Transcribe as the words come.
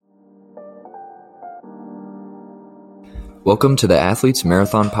Welcome to the Athletes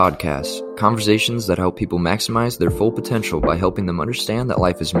Marathon Podcast, conversations that help people maximize their full potential by helping them understand that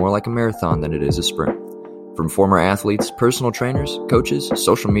life is more like a marathon than it is a sprint. From former athletes, personal trainers, coaches,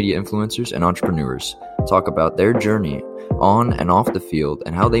 social media influencers, and entrepreneurs, talk about their journey on and off the field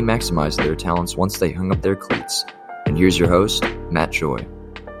and how they maximized their talents once they hung up their cleats. And here's your host, Matt Joy.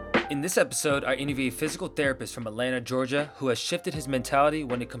 In this episode, I interview a physical therapist from Atlanta, Georgia, who has shifted his mentality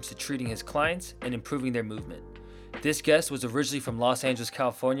when it comes to treating his clients and improving their movement. This guest was originally from Los Angeles,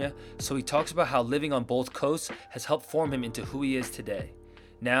 California, so he talks about how living on both coasts has helped form him into who he is today.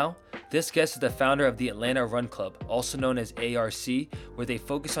 Now, this guest is the founder of the Atlanta Run Club, also known as ARC, where they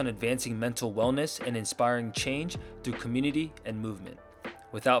focus on advancing mental wellness and inspiring change through community and movement.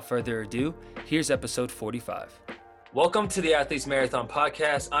 Without further ado, here's episode 45. Welcome to the Athletes Marathon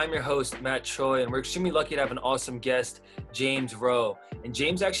Podcast. I'm your host, Matt Troy, and we're extremely lucky to have an awesome guest, James Rowe. And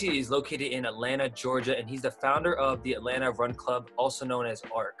James actually is located in Atlanta, Georgia, and he's the founder of the Atlanta Run Club, also known as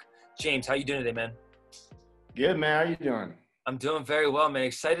ARC. James, how you doing today, man? Good, man. How you doing? I'm doing very well, man.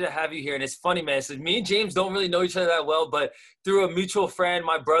 Excited to have you here. And it's funny, man. So me and James don't really know each other that well, but through a mutual friend,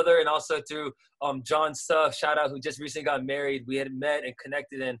 my brother, and also through John Stuff, shout out, who just recently got married, we had met and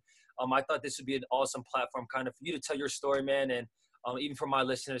connected, and I thought this would be an awesome platform kind of for you to tell your story, man, and even for my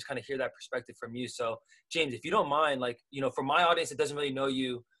listeners, kind of hear that perspective from you. So, James, if you don't mind, for my audience that doesn't really know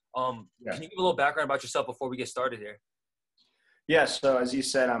you, can you give a little background about yourself before we get started here? Yeah, so as you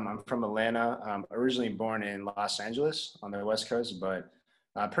said, I'm from Atlanta. I'm originally born in Los Angeles on the West Coast, but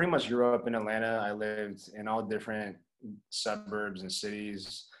pretty much grew up in Atlanta. I lived in all different suburbs and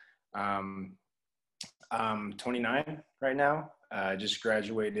cities. I'm 29 right now. Just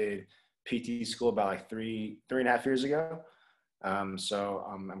graduated PT school about like three and a half years ago. So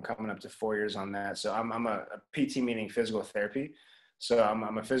I'm coming up to 4 years on that. So I'm a PT, meaning physical therapy. So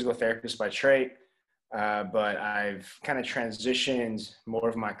I'm a physical therapist by trade, but I've kind of transitioned more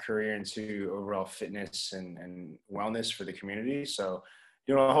of my career into overall fitness and wellness for the community. So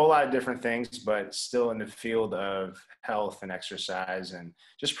doing a whole lot of different things, but still in the field of health and exercise and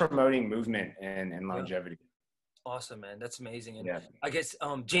just promoting movement and longevity. Awesome, man. That's amazing. And Yeah. I guess,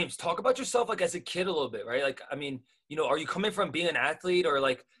 James, talk about yourself like as a kid a little bit, right? Like, I mean, are you coming from being an athlete or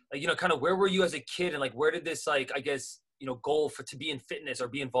kind of where were you as a kid and like where did this goal to be in fitness or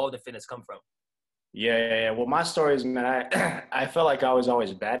be involved in fitness come from? Yeah. Well, my story is, man, I felt like I was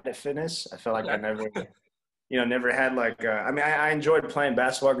always bad at fitness. I felt like I never, never had I enjoyed playing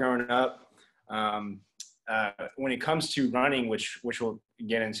basketball growing up. When it comes to running, which we'll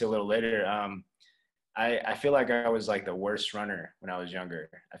get into a little later, I feel like I was like the worst runner when I was younger.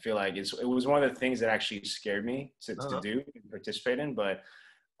 I feel like it was one of the things that actually scared me to do and participate in. But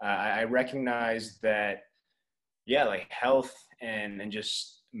I recognized that, like health and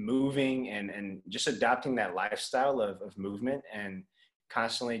just moving and just adopting that lifestyle of movement and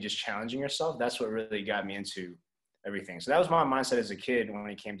constantly just challenging yourself. That's what really got me into everything. So that was my mindset as a kid when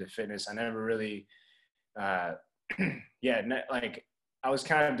it came to fitness. I never really, I was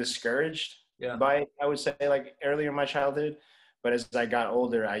kind of discouraged. Yeah. By, I would say, like earlier in my childhood, but as I got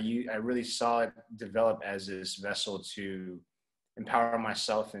older, I really saw it develop as this vessel to empower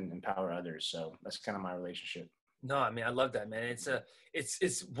myself and empower others. So that's kind of my relationship. No, I mean, I love that, man.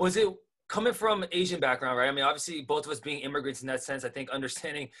 Was it coming from Asian background, right? I mean, obviously both of us being immigrants in that sense, I think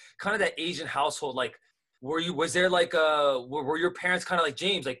understanding kind of that Asian household, like, were your parents kind of like,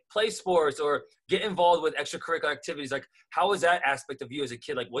 James, like play sports or get involved with extracurricular activities? Like, how was that aspect of you as a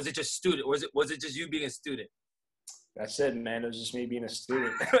kid? Like, was it just student? Or was it just you being a student? That's it, man. It was just me being a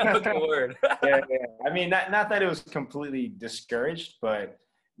student. Good word. Yeah. I mean, not that it was completely discouraged, but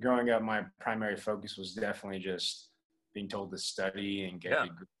growing up, my primary focus was definitely just being told to study and get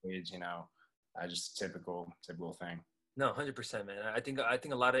good grades, just a typical thing. No, 100%, man. I think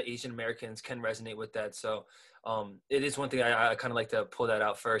a lot of Asian Americans can resonate with that. So it is one thing I kind of like to pull that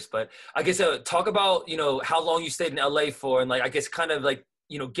out first. But I guess talk about, how long you stayed in LA for and like, I guess kind of like,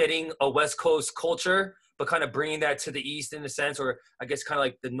 getting a West Coast culture, but kind of bringing that to the East in a sense, or I guess kind of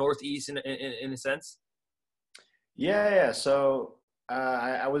like the Northeast in a sense. Yeah. So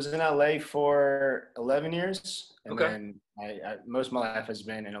I was in LA for 11 years. And then I most of my life has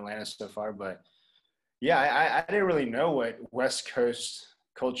been in Atlanta so far, but yeah, I didn't really know what West Coast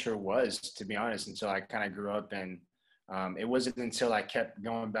culture was, to be honest, until I kind of grew up. And it wasn't until I kept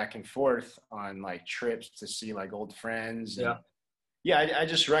going back and forth on like trips to see like old friends. I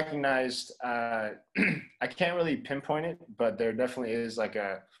just recognized, I can't really pinpoint it, but there definitely is like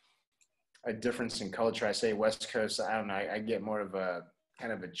a difference in culture. I say West Coast, I don't know, I get more of a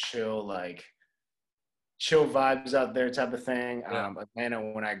kind of a chill vibes out there type of thing. Atlanta,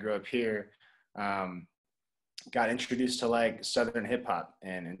 when I grew up here, got introduced to like Southern hip hop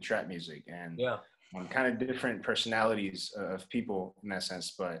and trap music and Yeah. kind of different personalities of people in that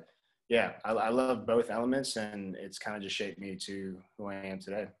sense. But yeah, I love both elements, and it's kind of just shaped me to who I am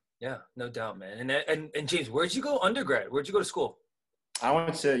today. Yeah, no doubt, man. And James, where'd you go undergrad? Where'd you go to school? I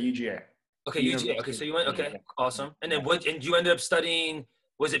went to UGA. Okay, UGA. Okay, so you went. Okay, Yeah. awesome. And then what? And you ended up studying.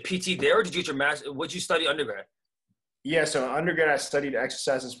 Was it PT there, or did you get your master? What'd you study undergrad? Yeah, so undergrad I studied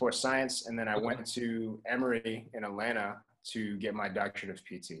exercise and sports science, and then I Okay. went to Emory in Atlanta to get my doctorate of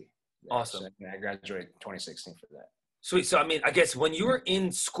PT. Awesome. So I graduated 2016 for that. Sweet. So I mean, I guess when you were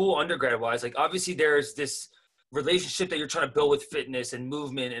in school undergrad wise, like obviously there's this relationship that you're trying to build with fitness and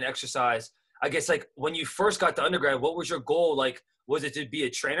movement and exercise. I guess like when you first got to undergrad, what was your goal? Like, was it to be a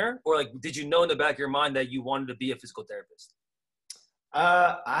trainer, or like did you know in the back of your mind that you wanted to be a physical therapist?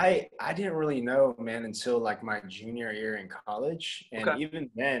 I didn't really know, man, until like my junior year in college, and Okay. even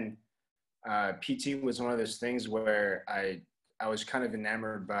then, PT was one of those things where I was kind of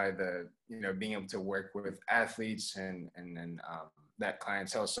enamored by the being able to work with athletes and that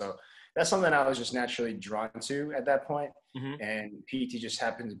clientele. So that's something I was just naturally drawn to at that point. Mm-hmm. And PT just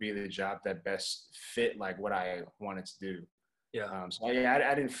happened to be the job that best fit like what I wanted to do. Yeah. So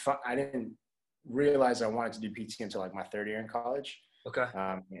yeah, I didn't realize I wanted to do PT until like my third year in college. Okay.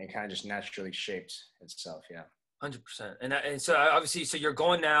 It kind of just naturally shaped itself. Yeah. 100%. And so obviously, so you're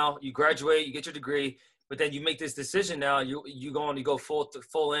going now. You graduate, you get your degree, but then you make this decision now. You go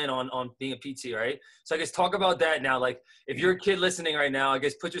full in on being a PT, right? So I guess talk about that now. Like if you're a kid listening right now, I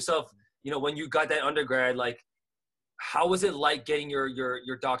guess put yourself, when you got that undergrad, like how was it like getting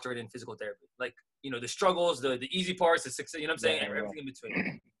your doctorate in physical therapy? Like the struggles, the easy parts, the success. You know what I'm saying? Yeah, Everything in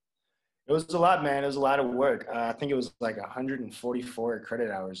between. It was a lot, man. It was a lot of work. I think it was like 144 credit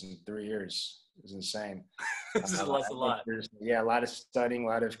hours in 3 years. It was insane. This is a lot. Yeah, a lot of studying, a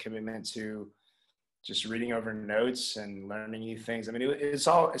lot of commitment to just reading over notes and learning new things. I mean, it's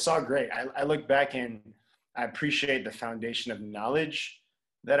all great. I look back and I appreciate the foundation of knowledge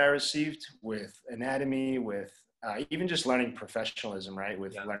that I received with anatomy, with even just learning professionalism, right?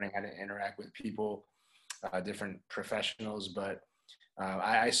 With learning how to interact with people, different professionals. But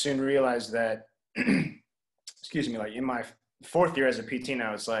I soon realized that, excuse me, like in my fourth year as a PT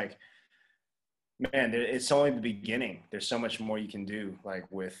now, it's like, man, it's only the beginning. There's so much more you can do, like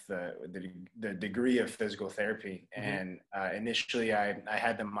with the degree of physical therapy. Mm-hmm. And initially, I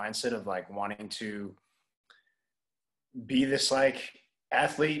had the mindset of like wanting to be this like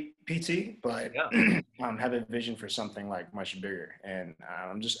athlete PT, but have a vision for something like much bigger. And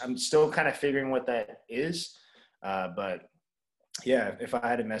I'm still kind of figuring what that is. But yeah, if I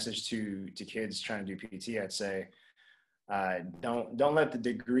had a message to kids trying to do PT, I'd say, don't let the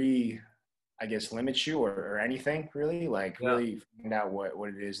degree, I guess, limit you or anything really. Like really find out what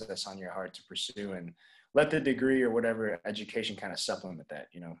it is that's on your heart to pursue, and let the degree or whatever education kind of supplement that,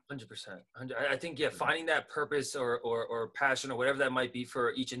 100%. I think, finding that purpose or passion or whatever that might be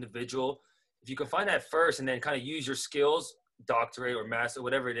for each individual, if you can find that first and then kind of use your skills, doctorate or master,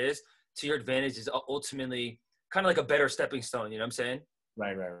 whatever it is, to your advantage is ultimately kind of like a better stepping stone. You know what I'm saying?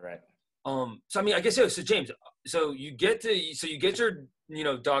 Right. So, I mean, I guess, so James, so you get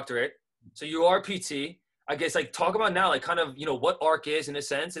your, doctorate. So you are PT, I guess, like talk about now, like kind of, what ARC is in a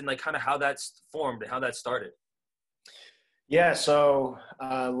sense and like kind of how that's formed and how that started. Yeah. So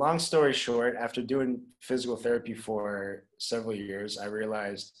long story short, after doing physical therapy for several years, I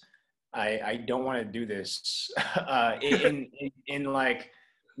realized I don't want to do this in like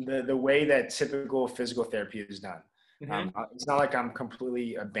the way that typical physical therapy is done. Mm-hmm. It's not like I'm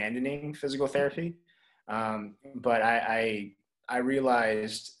completely abandoning physical therapy, but I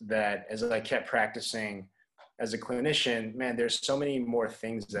realized that as I kept practicing as a clinician, man, there's so many more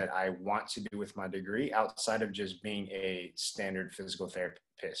things that I want to do with my degree outside of just being a standard physical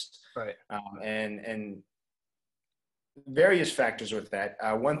therapist. Right. And various factors with that.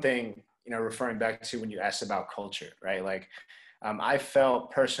 One thing, referring back to when you asked about culture, right? Like, I felt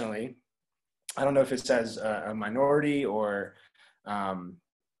personally, I don't know if it's as a minority or,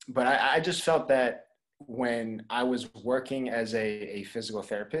 but I just felt that when I was working as a physical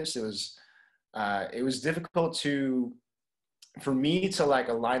therapist, it was difficult for me to like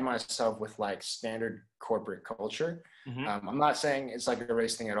align myself with like standard corporate culture. Mm-hmm. I'm not saying it's like a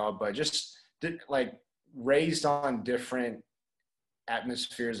race thing at all, but just like raised on different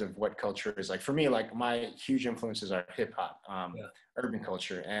atmospheres of what culture is. Like for me, like my huge influences are hip hop, urban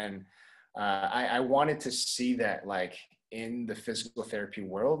culture. And I wanted to see that like in the physical therapy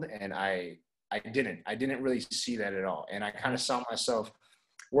world. And I didn't really see that at all. And I kind of saw myself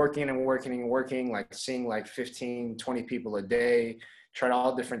working, like seeing like 15, 20 people a day, tried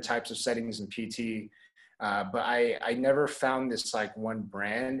all different types of settings in PT. But I never found this like one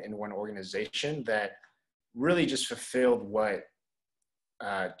brand and one organization that really just fulfilled what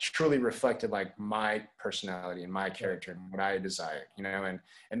truly reflected like my personality and my character and what I desire, you know,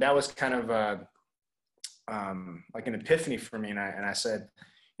 and that was kind of like an epiphany for me. And I said,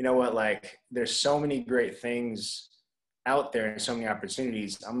 you know what, like there's so many great things out there and so many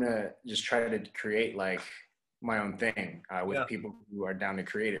opportunities. I'm going to just try to create like my own thing with people who are down to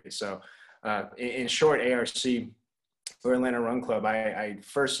create it. So in short, ARC or Atlanta Run Club, I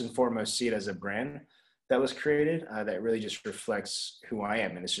first and foremost see it as a brand that was created that really just reflects who I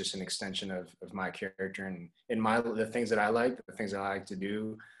am. And it's just an extension of my character and the things that I like, the things that I like to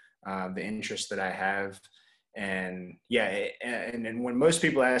do, the interests that I have. And yeah, and when most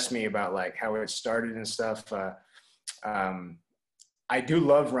people ask me about like how it started and stuff, I do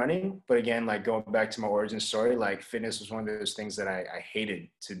love running, but again, like going back to my origin story, like fitness was one of those things that I hated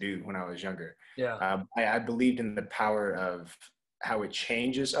to do when I was younger. Yeah. I believed in the power of how it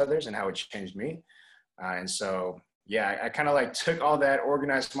changes others and how it changed me. And so, yeah, I kind of like took all that,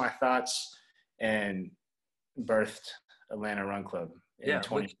 organized my thoughts, and birthed Atlanta Run Club in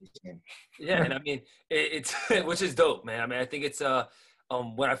 2018. Yeah, and I mean, it's which is dope, man. I mean, I think it's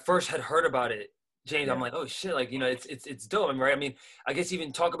when I first had heard about it, James, I'm like, oh shit, like, you know, it's dope, I mean, right? I mean, I guess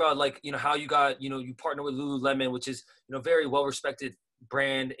even talk about like, you know, how you got, you know, you partner with Lululemon, which is, you know, very well respected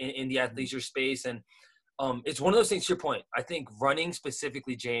brand in the athleisure space, and it's one of those things. To your point, I think running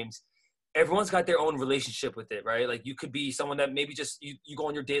specifically, James, everyone's got their own relationship with it, right? Like you could be someone that maybe just you go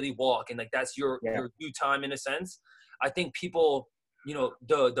on your daily walk and like that's your due time in a sense. I think people, you know,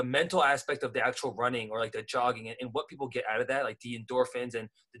 the mental aspect of the actual running or like the jogging and what people get out of that, like the endorphins and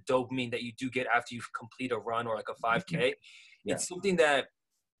the dopamine that you do get after you complete a run or like a 5K, it's something that,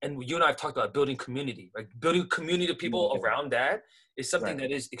 and you and I have talked about building community, like building community of people around that is something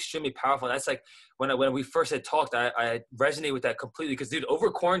that is extremely powerful. And that's like when we first had talked, I resonate with that completely. Cause dude, over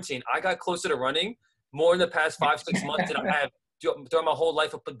quarantine, I got closer to running more in the past 5-6 months than I have throughout my whole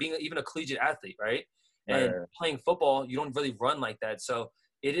life of being even a collegiate athlete. Right. And playing football, you don't really run like that. So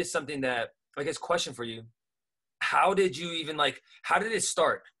it is something that, I guess, question for you. How did you even how did it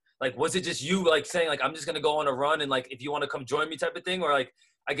start? Like, was it just you like saying like, I'm just going to go on a run and like, if you want to come join me type of thing? Or like,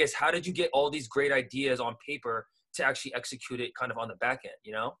 I guess, how did you get all these great ideas on paper to actually execute it kind of on the back end,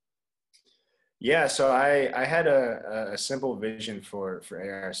 you know? Yeah, so I had a simple vision for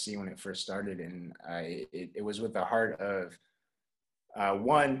ARC when it first started, and it was with the heart of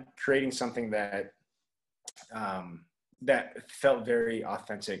one, creating something that that felt very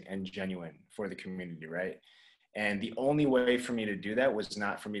authentic and genuine for the community, right? And the only way for me to do that was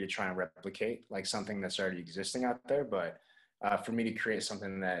not for me to try and replicate like something that's already existing out there, but for me to create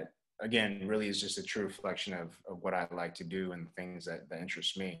something that, again, really is just a true reflection of what I like to do and things that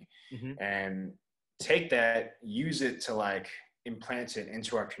interest me. And take that, use it to like implant it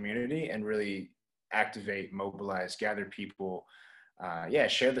into our community and really activate, mobilize, gather people.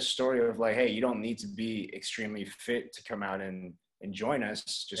 Share the story of like, hey, you don't need to be extremely fit to come out and join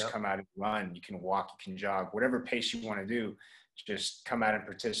us. Just come out and run. You can walk, you can jog, whatever pace you want to do. Just come out and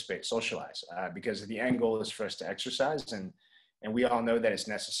participate, socialize. Because the end goal is for us to exercise, and we all know that it's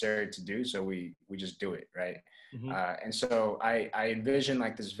necessary to do. So we just do it, right? And so I envision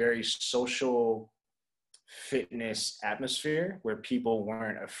like this very social fitness atmosphere where people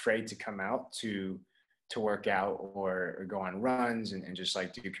weren't afraid to come out to work out or go on runs and just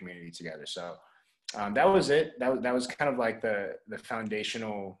like do community together. So that was it. That was kind of like the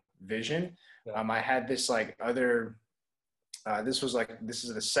foundational vision. I had this like other, this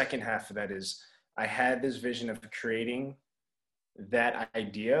is the second half of that is I had this vision of creating that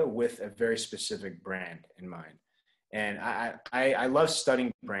idea with a very specific brand in mind. And I love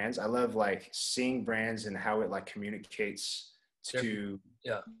studying brands. I love like seeing brands and how it like communicates to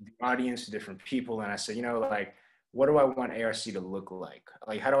the audience, to different people. And I said, you know, like, what do I want ARC to look like?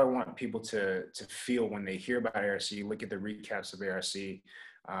 Like, how do I want people to feel when they hear about ARC, look at the recaps of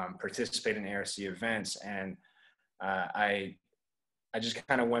ARC, participate in ARC events? And I just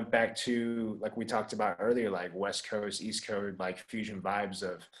kind of went back to, like we talked about earlier, like West Coast, East Coast, like fusion vibes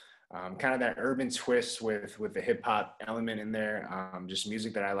of kind of that urban twist with the hip hop element in there, just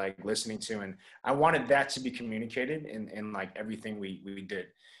music that I like listening to. And I wanted that to be communicated in like everything we did.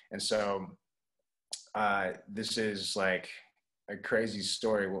 And so this is like a crazy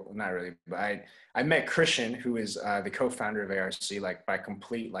story. Well, not really, but I met Christian, who is the co-founder of ARC, like by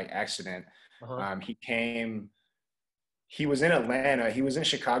complete like accident. He was in Atlanta. He was in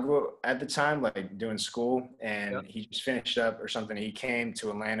Chicago at the time, like doing school, and he just finished up or something. He came to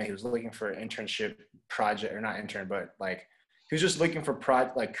Atlanta. He was looking for an internship project, or not intern, but like he was just looking for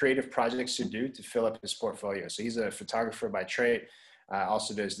creative projects to do to fill up his portfolio. So he's a photographer by trade,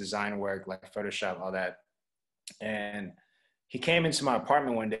 also does design work like Photoshop, all that. And he came into my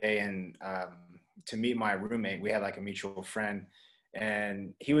apartment one day and to meet my roommate. We had like a mutual friend,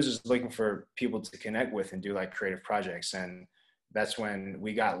 and he was just looking for people to connect with and do like creative projects. And that's when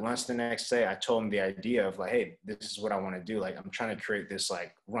we got lunch the next day. I told him the idea of like, hey, this is what I want to do. Like, I'm trying to create this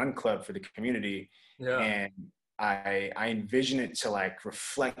like run club for the community. Yeah. And I envision it to like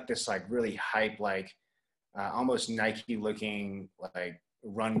reflect this like really hype, like almost Nike looking like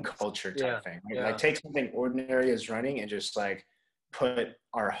run culture type thing. Right? Yeah. Like take something ordinary as running and just like put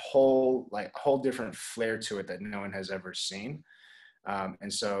our whole different flair to it that no one has ever seen.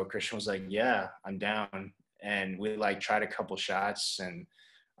 And so Christian was like, yeah, I'm down. And we like tried a couple shots and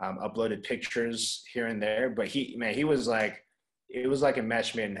uploaded pictures here and there. But he was like, it was like a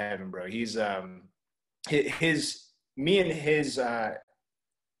match made in heaven, bro. He's me and his I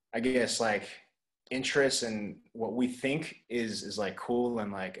guess like interests and what we think is like cool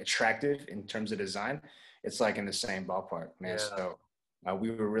and like attractive in terms of design. It's like in the same ballpark, man. Yeah. So we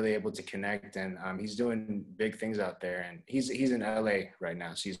were really able to connect, and he's doing big things out there, and he's in LA right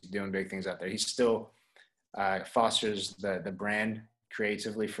now. So he's doing big things out there. He still fosters the brand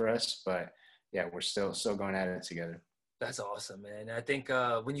creatively for us, but yeah, we're still going at it together. That's awesome, man. I think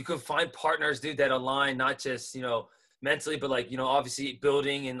when you can find partners, dude, that align, not just, mentally, but like, obviously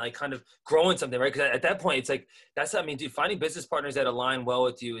building and like kind of growing something, right? Because at that point, it's like, dude, finding business partners that align well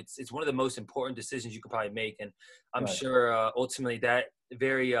with you, it's one of the most important decisions you could probably make. And I'm sure ultimately that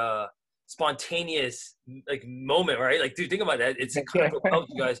very spontaneous like moment, right? Like, dude, think about that. It's kind of propelled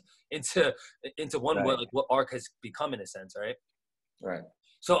you guys into one way, like what ARC has become in a sense, right? Right.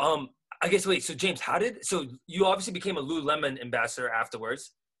 So, I guess, so James, so you obviously became a Lululemon ambassador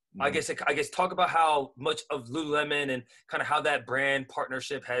afterwards. Mm-hmm. I guess talk about how much of Lululemon and kind of how that brand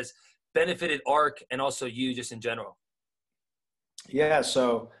partnership has benefited ARC and also you just in general. Yeah.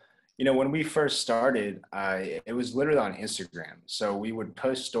 So, when we first started, it was literally on Instagram. So we would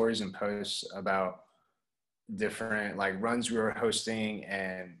post stories and posts about different like runs we were hosting.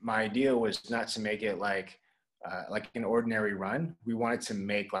 And my idea was not to make it like an ordinary run. We wanted to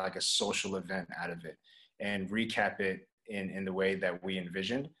make like a social event out of it and recap it in the way that we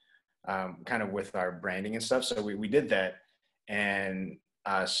envisioned, kind of with our branding and stuff. So we did that, and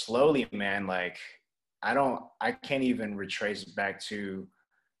slowly, man, like I can't even retrace back to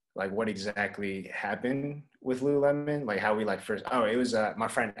like what exactly happened with Lululemon, like how we like first. Oh, it was my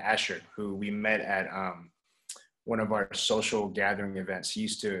friend Asher, who we met at one of our social gathering events.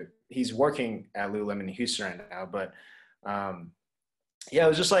 He's working at Lululemon in Houston right now, but yeah, it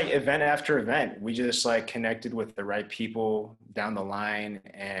was just like event after event. We just like connected with the right people down the line,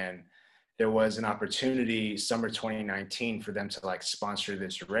 and there was an opportunity summer 2019 for them to like sponsor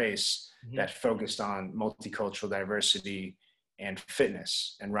this race that focused on multicultural diversity and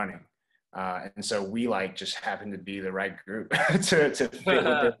fitness and running. And so we like just happened to be the right group to fit what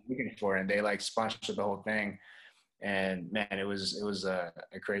they're looking for. And they like sponsored the whole thing. And man, it was a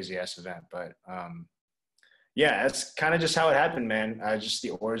crazy ass event, but yeah, that's kind of just how it happened, man. Just the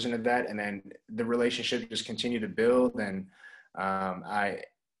origin of that. And then the relationship just continued to build. And I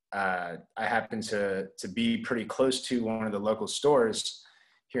happened to be pretty close to one of the local stores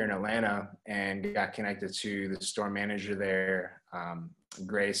here in Atlanta and got connected to the store manager there,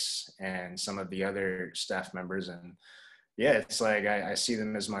 Grace, and some of the other staff members. And yeah, it's like, I see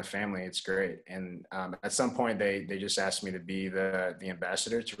them as my family. It's great. And at some point they just asked me to be the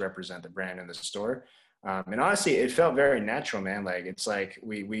ambassador to represent the brand in the store. And honestly, it felt very natural, man. Like, it's like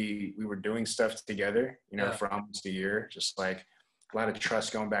we were doing stuff together, for almost a year, just like a lot of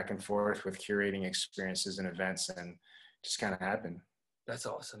trust going back and forth with curating experiences and events, and just kind of happened. That's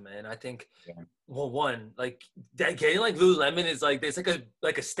awesome, man. I think, well, one, like that getting like Lululemon is like, it's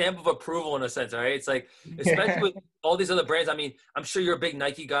like a stamp of approval in a sense, right? It's like, especially with all these other brands. I mean, I'm sure you're a big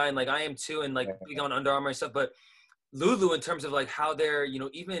Nike guy, and like I am too, and like big on Under Armour and stuff, but Lulu, in terms of like how they're,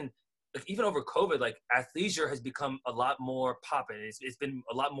 even over COVID, like athleisure has become a lot more popping. It's been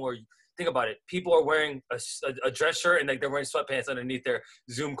a lot more. Think about it. People are wearing a dress shirt and like they're wearing sweatpants underneath their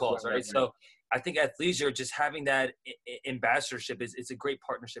Zoom calls, right? So I think athleisure, just having that ambassadorship it's a great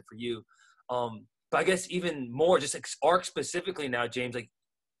partnership for you. But I guess even more, just like ARC specifically now, James. Like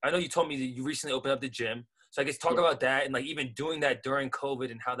I know you told me that you recently opened up the gym, so I guess talk about that and like even doing that during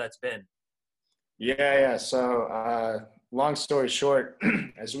COVID and how that's been. Yeah. So long story short,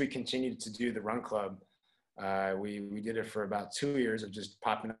 as we continued to do the Run Club, we did it for about 2 years of just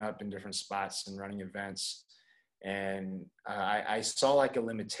popping up in different spots and running events. And I saw like a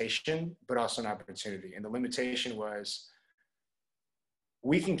limitation, but also an opportunity. And the limitation was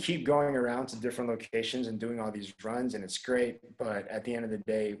we can keep going around to different locations and doing all these runs, and it's great. But at the end of the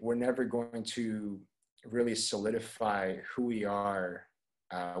day, we're never going to really solidify who we are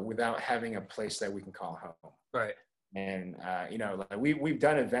without having a place that we can call home. Right. And you know, like we've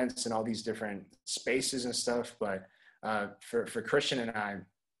done events in all these different spaces and stuff, but for Christian and I,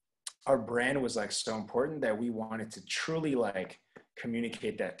 our brand was like so important that we wanted to truly like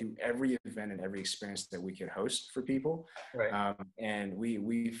communicate that through every event and every experience that we could host for people. Right. And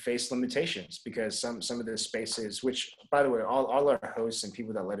we faced limitations because some of the spaces, which by the way, all our hosts and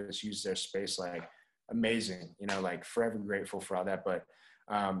people that let us use their space, like amazing, you know, like forever grateful for all that. But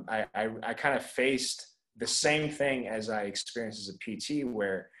I kind of faced the same thing as I experienced as a PT,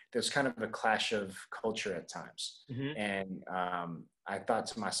 where there's kind of a clash of culture at times. Mm-hmm. And I thought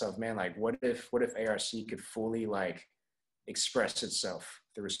to myself, man, like what if ARC could fully like express itself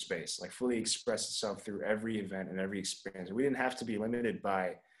through space, like fully express itself through every event and every experience. We didn't have to be limited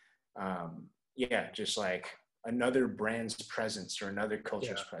by, just like another brand's presence or another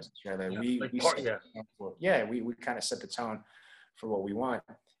culture's presence, right? Like we kind of set the tone for what we want,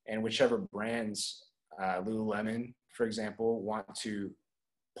 and whichever brands, Lululemon, for example, want to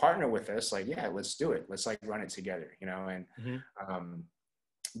partner with us, like, yeah, let's do it. Let's like run it together, you know? And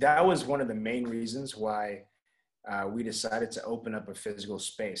that was one of the main reasons why we decided to open up a physical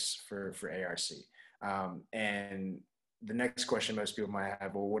space for ARC. And the next question most people might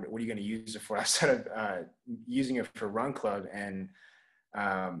have, well, what are you going to use it for? I started using it for Run Club. And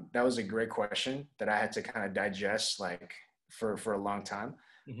that was a great question that I had to kind of digest like for a long time.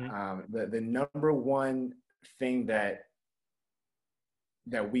 The number one thing that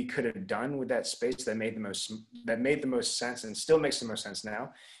we could have done with that space that made the most sense and still makes the most sense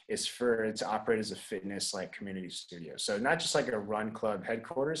now is for it to operate as a fitness like community studio. So not just like a Run Club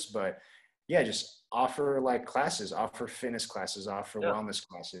headquarters, but yeah, just offer like classes, offer fitness classes, offer wellness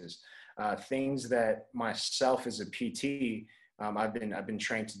classes, things that myself as a PT, I've been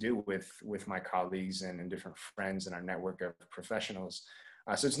trained to do with my colleagues and different friends in our network of professionals.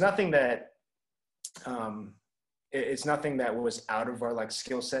 So it's nothing that it's nothing that was out of our like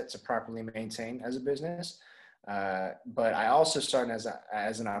skill set to properly maintain as a business. But I also started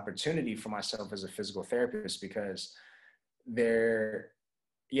as an opportunity for myself as a physical therapist, because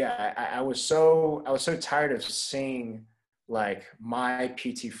I was so tired of seeing like my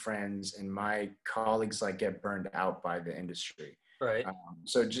PT friends and my colleagues like get burned out by the industry. Right.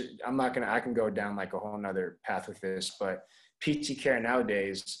 I can go down like a whole nother path with this, but PT care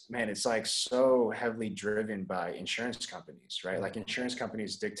nowadays, man, it's like so heavily driven by insurance companies, right? Like insurance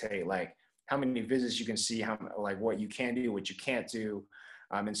companies dictate like how many visits you can see, like what you can do, what you can't do.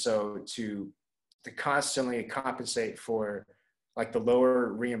 And so to constantly compensate for like the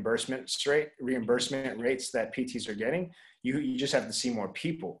lower reimbursement rates that PTs are getting, you just have to see more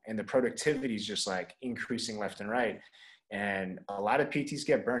people, and the productivity is just like increasing left and right. And a lot of PTs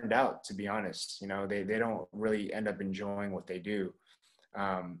get burned out, to be honest. You know, they don't really end up enjoying what they do.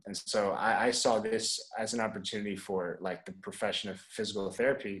 And so I saw this as an opportunity for like the profession of physical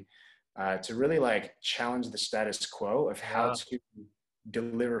therapy to really like challenge the status quo of how to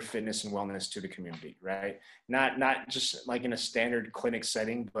deliver fitness and wellness to the community, right? Not just like in a standard clinic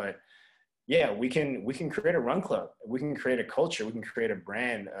setting, but yeah, we can create a Run Club. We can create a culture. We can create a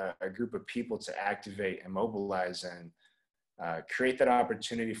brand, a group of people to activate and mobilize and create that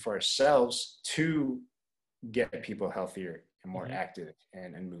opportunity for ourselves to get people healthier and more active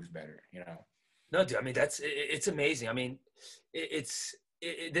and move better, you know? No, dude, I mean, it's amazing. I mean, this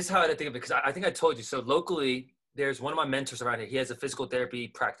is how I think of it, because I think I told you. So locally, there's one of my mentors around here. He has a physical therapy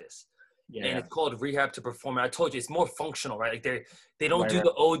practice. Yeah. And it's called Rehab to Perform. And I told you, it's more functional, right? Like they don't do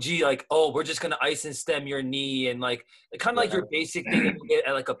the OG, like, oh, we're just going to ice and stem your knee. And like, kind of like your basic thing that you get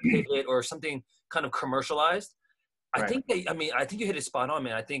at like a Pivot or something kind of commercialized. I think you hit it spot on,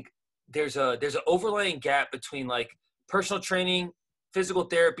 man. I think there's an overlying gap between like personal training, physical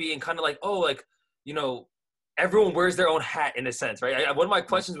therapy, and kind of like, oh, like, you know, everyone wears their own hat in a sense, right? One of my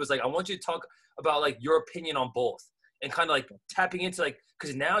questions was like, I want you to talk about like your opinion on both and kind of like tapping into like,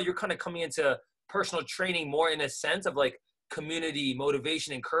 because now you're kind of coming into personal training more in a sense of like community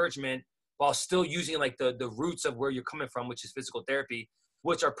motivation, encouragement, while still using like the roots of where you're coming from, which is physical therapy,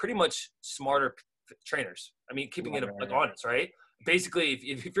 which are pretty much smarter trainers. I mean, keeping it like honest, right? Basically,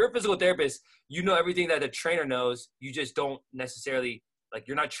 if you're a physical therapist, you know everything that the trainer knows. You just don't necessarily like,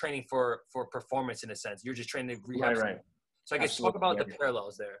 you're not training for performance in a sense. You're just training to rehab. Right. So I guess talk about the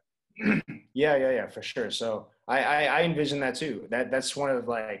parallels there. Yeah, for sure. So I envision that too. That's one of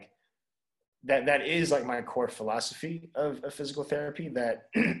like that is like my core philosophy of physical therapy, that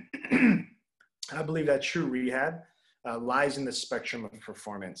I believe that true rehab lies in the spectrum of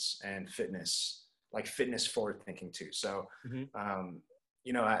performance and fitness, like fitness forward thinking too. So,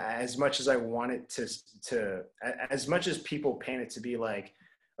 you know, as much as I want it as much as people paint it to be like,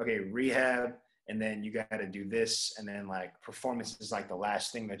 okay, rehab, and then you got to do this, and then like performance is like the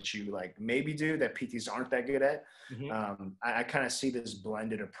last thing that you like maybe do that PTs aren't that good at. I kind of see this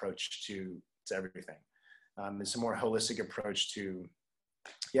blended approach to everything. It's a more holistic approach to,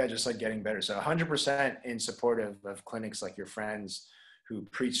 yeah, just like getting better. So 100% in support of clinics like your friends who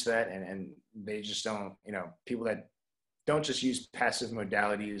preach that, and they just don't, you know, people that don't just use passive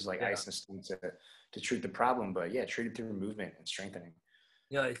modalities like ice and steam to treat the problem, but yeah, treat it through movement and strengthening.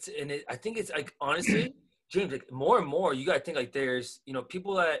 Yeah, I think it's like, honestly, James, like more and more, you got to think like there's, you know,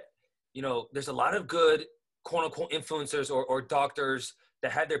 people that, you know, there's a lot of good quote unquote influencers or doctors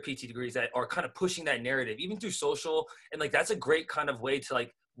that have their PT degrees that are kind of pushing that narrative, even through social. And like, that's a great kind of way to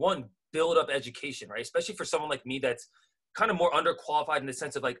like, one, build up education, right? Especially for someone like me that's kind of more underqualified in the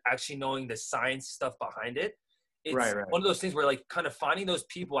sense of like actually knowing the science stuff behind it. It's one of those things where like kind of finding those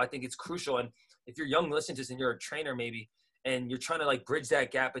people, I think it's crucial. And if you're young, listen to this, and you're a trainer maybe, and you're trying to like bridge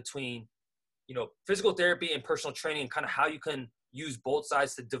that gap between, you know, physical therapy and personal training and kind of how you can use both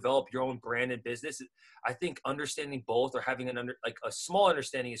sides to develop your own brand and business. I think understanding both or having a small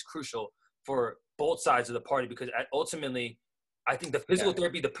understanding is crucial for both sides of the party, because ultimately I think the physical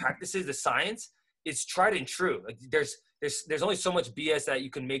therapy, the practices, the science, it's tried and true. Like there's only so much BS that you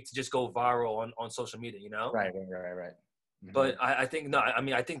can make to just go viral on social media, you know? Right. Mm-hmm. But I think,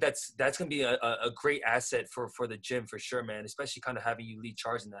 I think that's going to be a great asset for the gym for sure, man, especially kind of having you lead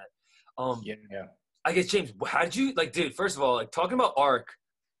charge in that. Yeah. I guess, James, how did you, like, dude, first of all, like talking about ARC,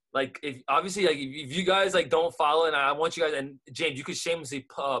 like if you guys like don't follow, and I want you guys, and James, you could shamelessly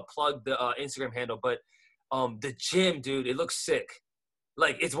plug the Instagram handle, but the gym, dude, it looks sick.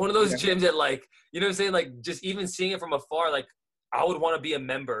 Like it's one of those gyms that like, you know what I'm saying? Like just even seeing it from afar, like I would want to be a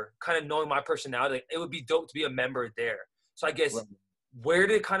member, kind of knowing my personality. Like, it would be dope to be a member there. So I guess where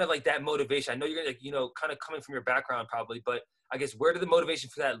did kind of like that motivation? I know you're like, you know, kind of coming from your background probably, but I guess where did the motivation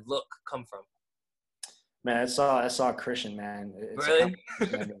for that look come from? Man, I saw Christian, man. It's really?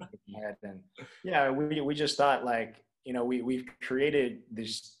 And yeah, we just thought like, you know, we've created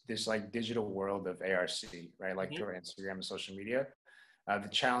this like digital world of ARC, right? Like through our Instagram and social media. The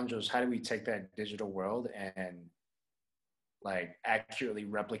challenge was, how do we take that digital world and like accurately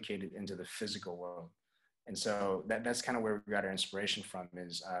replicate it into the physical world? And so that's kind of where we got our inspiration from,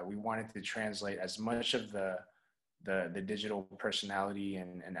 is we wanted to translate as much of the digital personality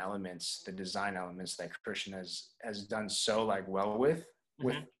and elements, the design elements that Christian has done so like well with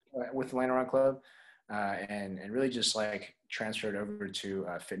Atlanta Run Club, and really just like transfer it over to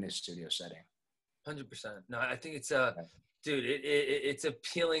a fitness studio setting. 100%. No, I think it's dude, it's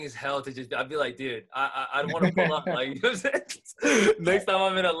appealing as hell to just, I'd be like, dude, I'd want to pull up, like, you know what I'm saying? Next time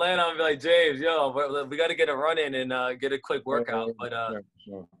I'm in Atlanta, I'll be like, James, yo, we got to get a run in and get a quick workout.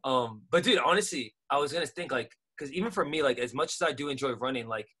 But dude, honestly, I was going to think like, because even for me, like as much as I do enjoy running,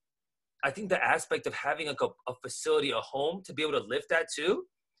 like I think the aspect of having like a facility, a home to be able to lift that too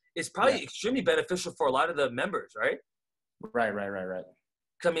is probably extremely beneficial for a lot of the members, right? Right.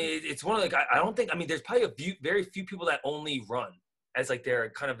 I mean, it's one of like, I don't think, I mean, there's probably very few people that only run as like their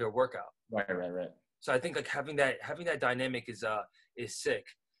kind of their workout. Right. So I think like having that dynamic is sick.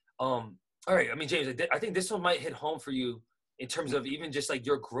 All right. I mean, James, I think this one might hit home for you in terms of even just like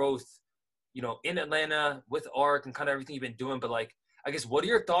your growth, you know, in Atlanta with ARC and kind of everything you've been doing. But like, I guess, what are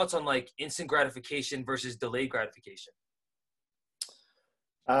your thoughts on like instant gratification versus delayed gratification?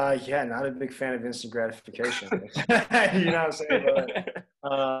 Yeah, not a big fan of instant gratification. You know what I'm saying?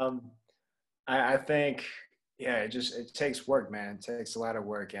 But, I think, yeah, it takes work, man. It takes a lot of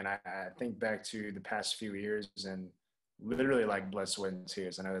work. And I think back to the past few years and literally like blood, sweat, and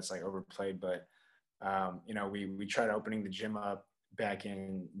tears. I know that's like overplayed, but, you know, we tried opening the gym up back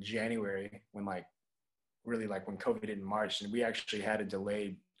in January when like really like when COVID hit in March, and we actually had a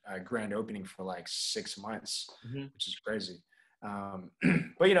delayed grand opening for like 6 months, which is crazy.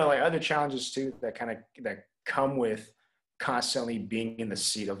 But you know, like other challenges too that come with constantly being in the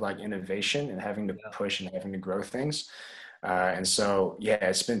seat of like innovation and having to push and having to grow things. And so, yeah,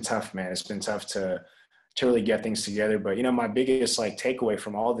 it's been tough, man. It's been tough to really get things together. But you know, my biggest like takeaway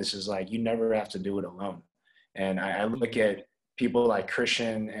from all this is like, you never have to do it alone. And I look at people like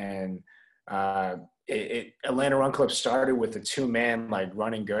Christian and Atlanta Run Club started with a 2-man like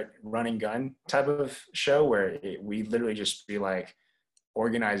running gun type of show where we literally just be like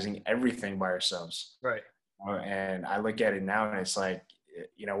organizing everything by ourselves. Right. And I look at it now and it's like,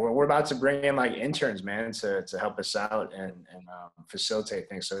 you know, we're about to bring in like interns, man, to help us out and facilitate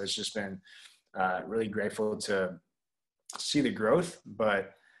things. So it's just been really grateful to see the growth,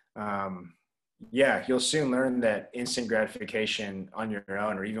 but yeah, you'll soon learn that instant gratification on your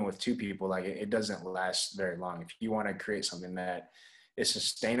own, or even with two people, like it doesn't last very long. If you want to create something that is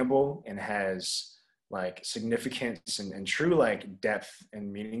sustainable and has like significance and true like depth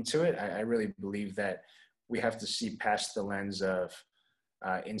and meaning to it, I really believe that we have to see past the lens of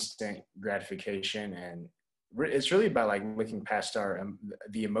instant gratification, and it's really about like looking past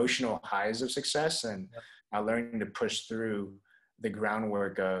the emotional highs of success and learning to push through the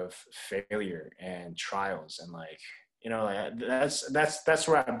groundwork of failure and trials, and like, you know, like that's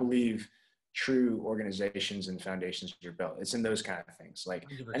where I believe true organizations and foundations are built. It's in those kind of things. Like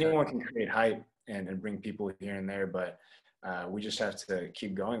 100%. anyone can create hype and bring people here and there, but we just have to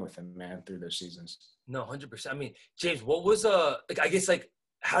keep going with them, man, through those seasons. No, 100%. I mean, James, what was like, I guess, like,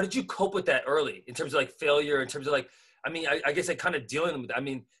 how did you cope with that early in terms of like failure, in terms of like, I mean, I guess like kind of dealing with, I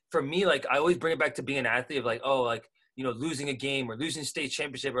mean, for me, like I always bring it back to being an athlete of like, oh, like, you know, losing a game or losing state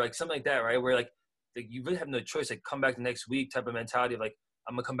championship or like something like that, right? Where like you really have no choice, like come back the next week type of mentality of like,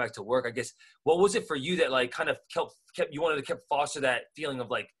 I'm gonna come back to work. I guess, what was it for you that like kind of kept you wanted to kept foster that feeling of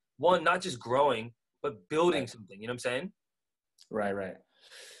like, one, not just growing, but building something, you know what I'm saying? Right.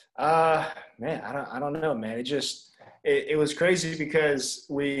 Man, I don't know, man. It was crazy because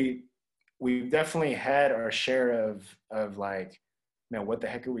we definitely had our share of like, man, what the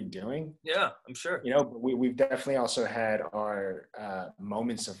heck are we doing? Yeah, I'm sure. You know, but we've definitely also had our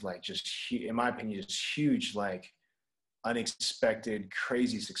moments of like just, in my opinion, just huge, like unexpected,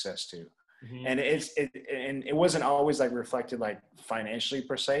 crazy success too. Mm-hmm. And it wasn't always like reflected like financially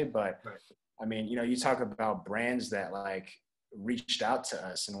per se, but I mean, you know, you talk about brands that like reached out to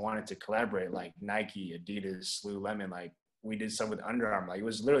us and wanted to collaborate, like Nike, Adidas, Lululemon, like we did some with Under Armour. Like it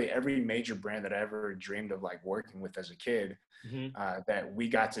was literally every major brand that I ever dreamed of like working with as a kid, that we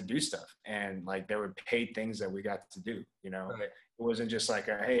got to do stuff, and like there were paid things that we got to do, you know. It wasn't just like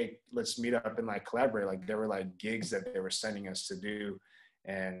hey, let's meet up and like collaborate. Like there were like gigs that they were sending us to do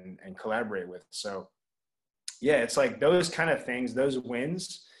and collaborate with. So yeah, it's like those kind of things, those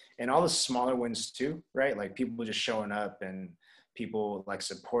wins, and all the smaller wins too, right? Like people just showing up and people like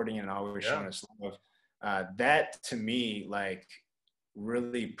supporting and always showing us love. That to me, like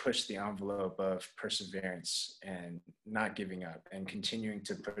really pushed the envelope of perseverance and not giving up and continuing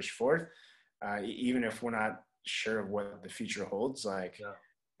to push forth, even if we're not sure of what the future holds. Like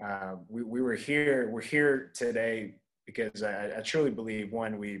we're here today because I truly believe,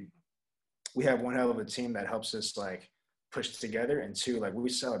 one, we have one hell of a team that helps us like push together, and two, like we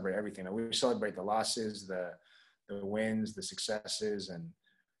celebrate everything. Like, we celebrate the losses, the wins, the successes, and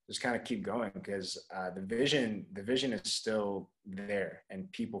just kind of keep going, because the vision is still there and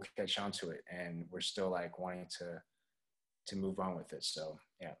people catch on to it, and we're still like wanting to move on with it. So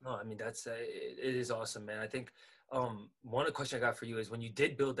yeah. No, I mean, that's it is awesome, man. I think one question I got for you is, when you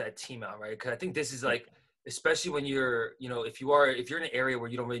did build that team out, right? Because I think this is like, especially when you're, you know, if you're in an area where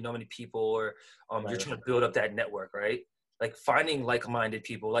you don't really know many people, or you're trying to build up that network, right? Like finding like-minded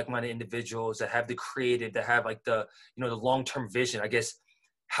people, like-minded individuals that have the creative, that have like the, you know, the long-term vision. I guess,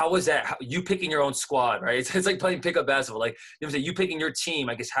 how was that? You picking your own squad, right? It's like playing pickup basketball. Like, you picking your team.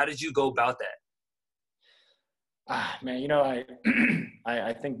 I guess, how did you go about that? Man, you know,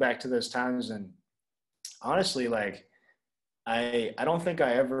 I think back to those times, and honestly, like I don't think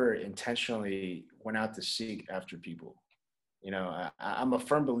I ever intentionally went out to seek after people. You know, I'm a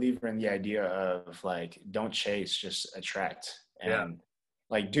firm believer in the idea of like, don't chase, just attract. And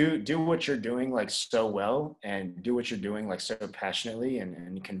like do what you're doing like so well, and do what you're doing like so passionately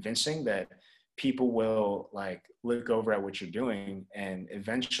and convincing, that people will like look over at what you're doing, and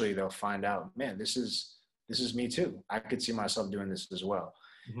eventually they'll find out, man, this is me too. I could see myself doing this as well.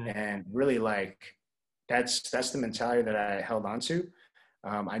 And really, like that's the mentality that I held on to.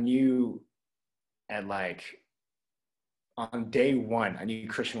 I knew at like on day one, I knew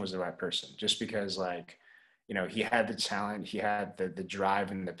Christian was the right person, just because like, you know, he had the talent, he had the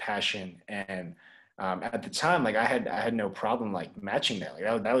drive and the passion. And at the time, like I had no problem like matching that.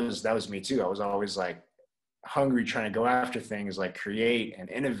 Like that was me too. I was always like hungry, trying to go after things, like create and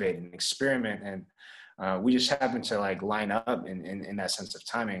innovate and experiment. And we just happened to like line up in that sense of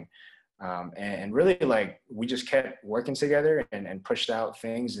timing. And really, like we just kept working together and pushed out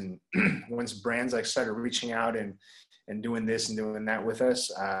things. And once brands like started reaching out and doing this and doing that with us,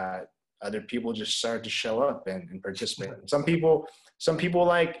 other people just started to show up and participate. Some people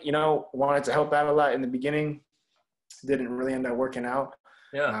like, you know, wanted to help out a lot in the beginning, didn't really end up working out.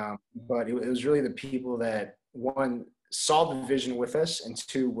 But it was really the people that, one, saw the vision with us, and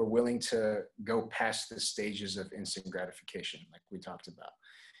two, were willing to go past the stages of instant gratification, like we talked about.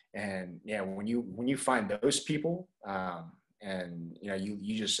 And yeah, when you find those people, and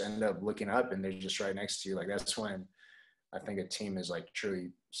you just end up looking up and they're just right next to you, like that's when I think a team is like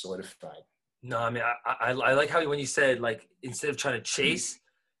truly solidified. No, I mean, I like how when you said, like, instead of trying to chase,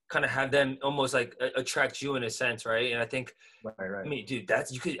 kind of have them almost like attract you in a sense, right? And I think, Right. I mean, dude,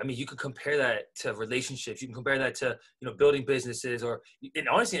 you could compare that to relationships. You can compare that to, building businesses, or, and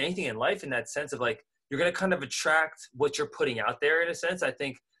honestly, anything in life, in that sense of like, you're going to kind of attract what you're putting out there in a sense. I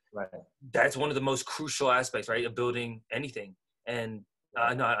think Right. that's one of the most crucial aspects, right, of building anything. And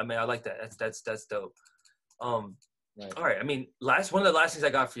no, I mean, I like that. That's dope. Right. All right. I mean, one of the last things I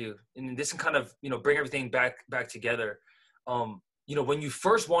got for you, and this can kind of, bring everything back together. When you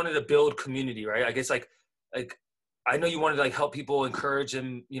first wanted to build community, right? I guess like I know you wanted to like help people, encourage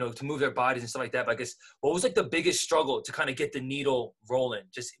them, to move their bodies and stuff like that. But I guess what was like the biggest struggle to kind of get the needle rolling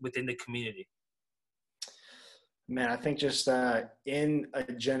just within the community? Man, I think just in a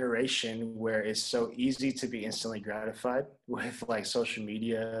generation where it's so easy to be instantly gratified with like social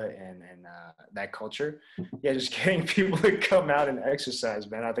media and that culture, yeah, just getting people to come out and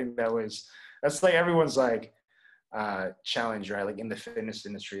exercise, man. I think that's like everyone's like challenge, right? Like in the fitness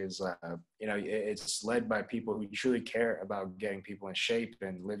industry is, it's led by people who truly care about getting people in shape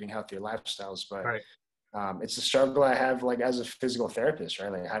and living healthier lifestyles. But Right. It's a struggle I have like as a physical therapist,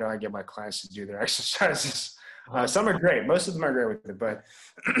 right? Like how do I get my clients to do their exercises? Some are great. Most of them are great with it, but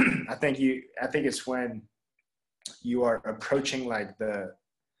I think it's when you are approaching like the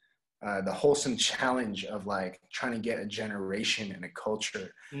wholesome challenge of like trying to get a generation and a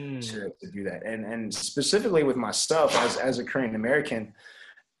culture to do that. And specifically with myself as a Korean American,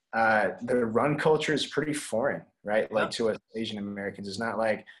 the run culture is pretty foreign, right? Like to us Asian Americans. It's not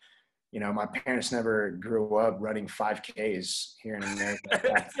like, my parents never grew up running 5Ks here in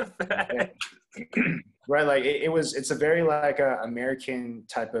America. Right. Like it's a very like American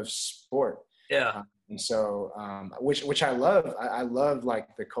type of sport. Yeah. And so, which I love. I love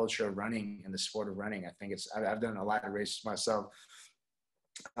like the culture of running and the sport of running. I think I've done a lot of races myself.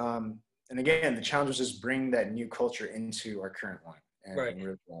 And again, the challenge was just bring that new culture into our current one and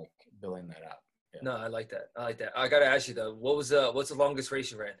really like building that out. Yeah. No, I like that. I got to ask you though, what's the longest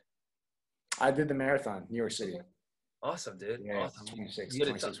race you ran? I did the marathon, New York City. Awesome, dude. Yeah, awesome. 26.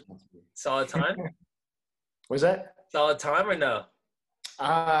 Solid time? Was that? Solid time or no?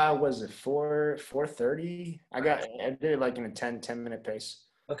 Was it 4:30? I did it like in a 10-minute pace.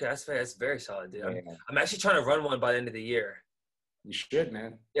 Okay, that's fair. That's very solid, dude. Yeah. I'm actually trying to run one by the end of the year. You should,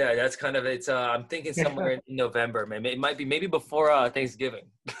 man. Yeah, that's kind of it's. I'm thinking somewhere in November, man. It might be maybe before Thanksgiving.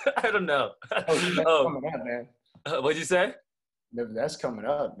 I don't know. Coming up, man. What'd you say? That's coming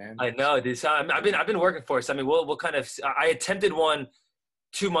up, man. I know, dude. So I've been working for it. So I mean, we'll kind of. I attempted one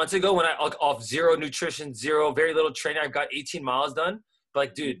 2 months ago when I off zero nutrition, very little training. I've got 18 miles done. But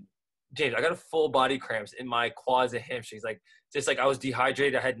like, dude, James, I got a full body cramps in my quads and hamstrings. Like, just like I was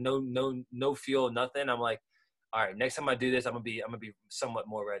dehydrated. I had no feel, nothing. I'm like, all right, next time I do this, I'm gonna be somewhat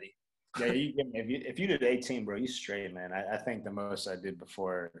more ready. Yeah, if you did 18, bro, you straight, man. I think the most I did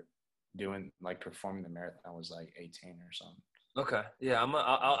before performing the marathon was like 18 or something. Okay, yeah,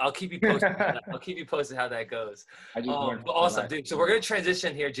 I'll keep you posted. I'll keep you posted how that goes. Awesome, dude. So we're gonna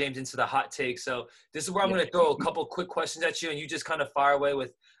transition here, James, into the hot take. So this is where I'm gonna throw a couple quick questions at you, and you just kind of fire away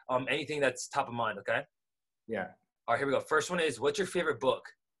with anything that's top of mind. Okay? Yeah. All right, here we go. First one is, what's your favorite book?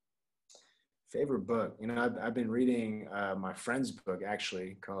 Favorite book? I've been reading my friend's book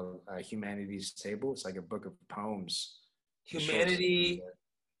actually called Humanity's Table. It's like a book of poems. Humanity's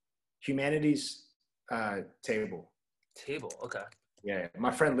Table. Table. Okay. Yeah,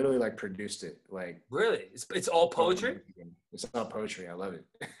 my friend literally like produced it. Like, really? It's all poetry? It's all poetry. I love it.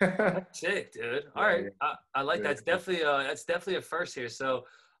 Sick, dude. All right. Yeah. I like that. That's definitely a first here. So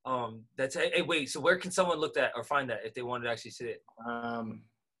that's hey, wait, so where can someone look at or find that if they wanted to actually see it? I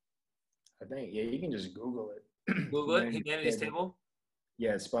think you can just Google it. Google it, Humanity's Table?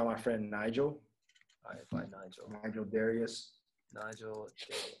 Yeah, it's by my friend Nigel. All right, by Nigel. Nigel Darius. Nigel.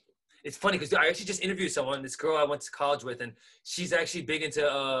 It's funny because I actually just interviewed someone, this girl I went to college with, and she's actually big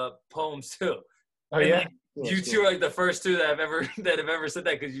into poems too. Oh, yeah? Cool, you two are like the first two that have ever said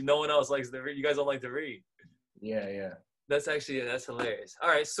that, because no one else likes to read. You guys don't like to read. Yeah. That's hilarious. All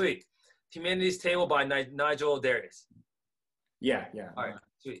right, sweet. Humanity's Table by Nigel Darius. Yeah. All right,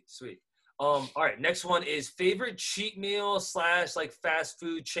 sweet. All right, next one is favorite cheat meal / like fast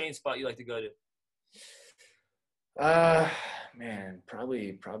food chain spot you like to go to. Man,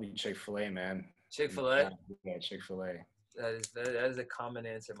 probably Chick-fil-A, man. Chick-fil-A? Yeah, Chick-fil-A. That is a common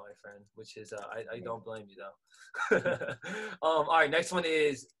answer, my friend, which is I don't blame you though. All right, next one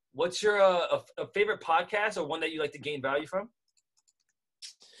is, what's your a favorite podcast or one that you like to gain value from?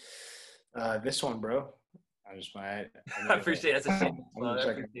 This one, bro. I just might. I appreciate it. That's a shame. I'm I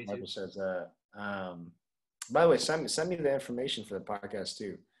checking appreciate the you. episodes. By the way, send me the information for the podcast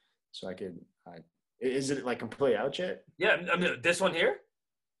too, so I could. Is it like completely out yet? Yeah, I mean this one here.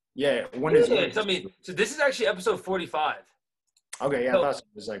 Yeah. When Yeah, is it? I mean, so this is actually episode 45. Okay, yeah, I So, thought it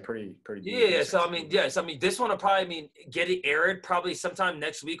was like pretty yeah. decent. So I mean, this one will probably get it aired probably sometime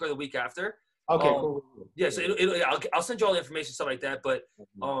next week or the week after. Okay, cool. Yeah, so I'll send you all the information, stuff like that. But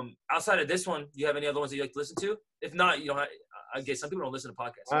outside of this one, do you have any other ones that you like to listen to? If not, I guess some people don't listen to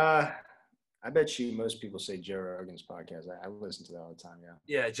podcasts. I bet you most people say Joe Rogan's podcast. I listen to that all the time.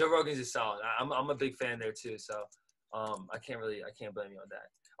 Yeah. Yeah, Joe Rogan's is solid. I'm a big fan there too. So I can't blame you on that.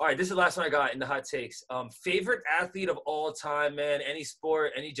 All right, this is the last one I got in the hot takes. Favorite athlete of all time, man. Any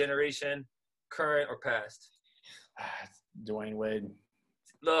sport, any generation, current or past. Dwayne Wade.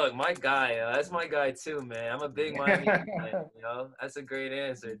 Look, my guy. That's my guy too, man. I'm a big Miami fan. That's a great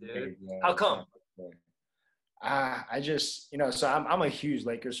answer, dude. How come? I just, so I'm a huge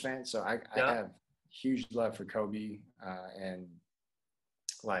Lakers fan, so I have huge love for Kobe and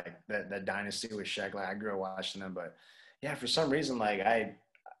like that dynasty with Shaq. Like I grew up watching them, but yeah, for some reason, like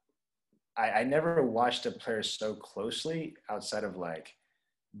I never watched a player so closely outside of like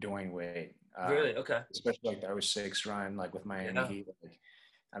Dwayne Wade. Really? Okay. Especially like the 2006 run, like with Miami Heat. Like,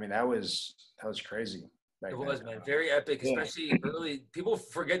 I mean, that was crazy. It was, man. Very epic, especially early. People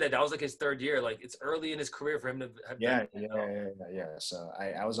forget that was like his third year. Like it's early in his career for him to have yeah. So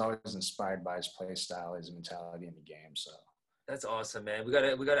I was always inspired by his play style, his mentality in the game. So that's awesome, man.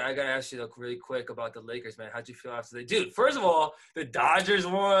 I gotta ask you really quick about the Lakers, man. How'd you feel after they, dude? First of all, the Dodgers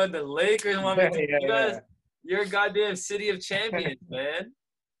won, the Lakers won. You're a goddamn city of champions, man.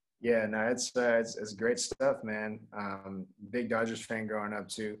 Yeah, no, it's great stuff, man. Big Dodgers fan growing up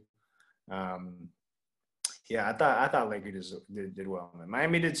too. Yeah, I thought Lakers did well, man.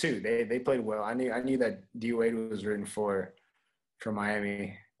 Miami did too. They played well. I knew that D Wade was written for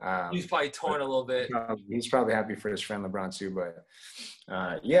Miami. He's probably torn a little bit. He's probably happy for his friend LeBron too. But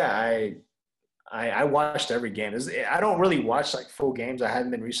yeah, I watched every game. I don't really watch like full games. I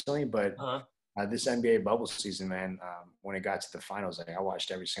haven't been recently, but this NBA bubble season, man, when it got to the finals, like, I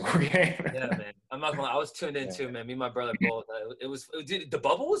watched every single game. Yeah, man. I'm not gonna lie. I was tuned in too, man. Me and my brother both. The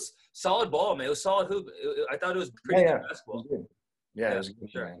bubble was solid ball, man. It was solid hoop. I thought it was pretty good basketball. It was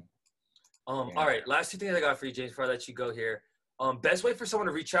good, sure. Man. All right. Last two things I got for you, James, before I let you go here. Best way for someone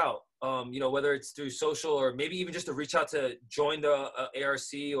to reach out, whether it's through social or maybe even just to reach out to join the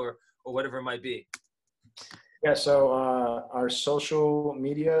ARC or whatever it might be. Yeah, so our social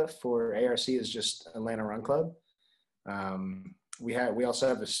media for ARC is just Atlanta Run Club. We also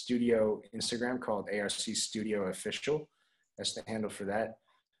have a studio Instagram called ARC Studio Official. That's the handle for that.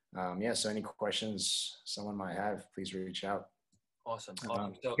 So any questions someone might have, please reach out. Awesome.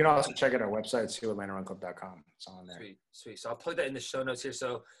 You can also check out our website too, AtlantaRunClub.com. It's on there. Sweet. So I'll plug that in the show notes here.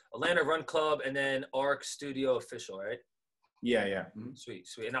 So Atlanta Run Club and then ARC Studio Official, right? Yeah. Mm-hmm. Sweet.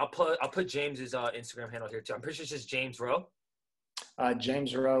 And I'll put James's Instagram handle here too. I'm pretty sure it's just James Rowe.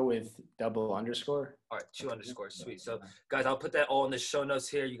 James Rowe with double underscore. All right, 2 underscores. Sweet. So guys, I'll put that all in the show notes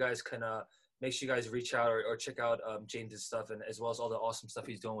here. You guys can make sure you guys reach out or check out James's stuff and as well as all the awesome stuff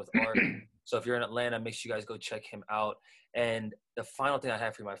he's doing with art. So if you're in Atlanta, make sure you guys go check him out. And the final thing I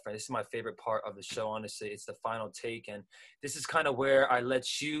have for you, my friend, this is my favorite part of the show, honestly. It's the final take. And this is kind of where I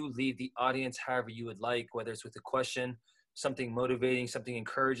let you lead the audience however you would like, whether it's with a question, something motivating, something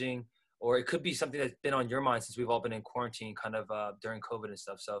encouraging, or it could be something that's been on your mind since we've all been in quarantine kind of during COVID and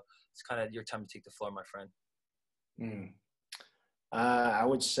stuff. So it's kind of your time to take the floor, my friend. I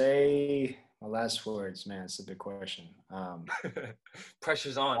would say my last words, man, it's a big question.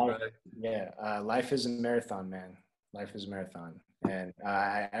 Pressure's on, bro. Yeah. Life is a marathon, man. Life is a marathon. And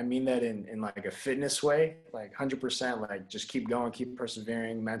I mean that in like a fitness way, like 100%, like just keep going, keep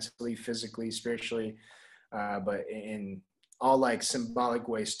persevering mentally, physically, spiritually, but in all like symbolic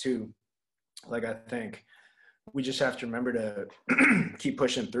ways too. Like I think we just have to remember to keep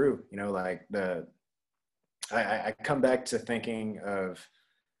pushing through, like I come back to thinking of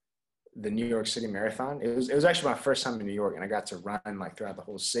the New York City Marathon. It was actually my first time in New York, and I got to run like throughout the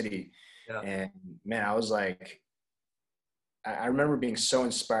whole city. Yeah. And man, I was like, I remember being so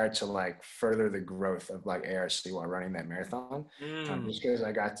inspired to like further the growth of like ARC while running that marathon, just because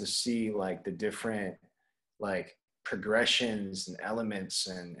I got to see like the different like progressions and elements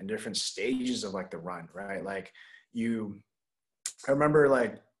and different stages of like the run, right? Like I remember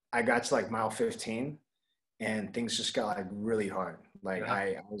like I got to like mile 15 and things just got like really hard. Like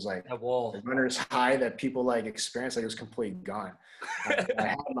I was like the runner's high that people like experience, like it was completely gone. I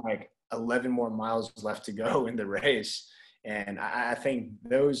had like 11 more miles left to go in the race. And I think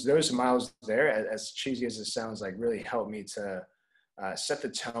those miles there, as cheesy as it sounds, like really helped me to set the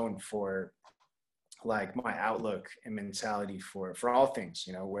tone for like my outlook and mentality for all things,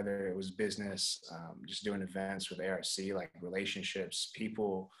 you know, whether it was business, just doing events with ARC, like relationships,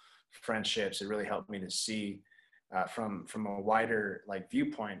 people, friendships. It really helped me to see from a wider like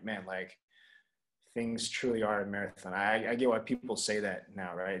viewpoint, man, like things truly are a marathon. I get why people say that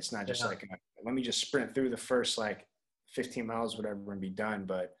now, right? It's not just like, let me just sprint through the first like 15 miles, whatever, and be done.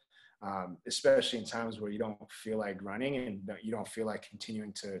 But especially in times where you don't feel like running and you don't feel like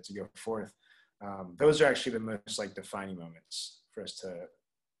continuing to go forth. Those are actually the most like defining moments for us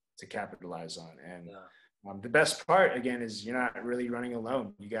to capitalize on. And the best part, again, is you're not really running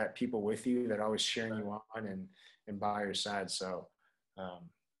alone. You got people with you that are always cheering you on and by your side. So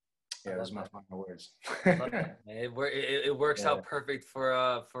yeah, those are my final words. It works out perfect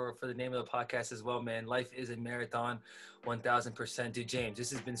for the name of the podcast as well, man. Life is a marathon, 1000%. Dude, James,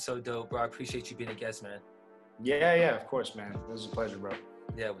 this has been so dope, bro. I appreciate you being a guest, man. Yeah, of course, man. It was a pleasure, bro.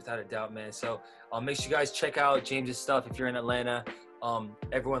 Yeah, without a doubt, man. So make sure you guys check out James's stuff if you're in Atlanta.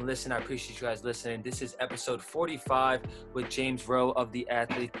 Everyone listen, I appreciate you guys listening. This is episode 45 with James Rowe of the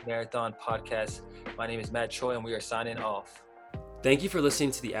Athletes Marathon Podcast. My name is Matt Choi, and we are signing off. Thank you for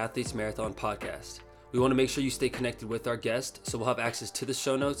listening to the Athletes Marathon Podcast. We want to make sure you stay connected with our guest, so we'll have access to the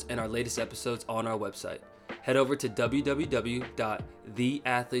show notes and our latest episodes on our website. Head over to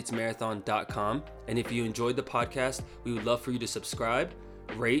www.theathletesmarathon.com, and if you enjoyed the podcast, we would love for you to subscribe,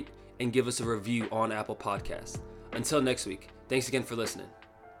 rate, and give us a review on Apple Podcasts. Until next week, thanks again for listening.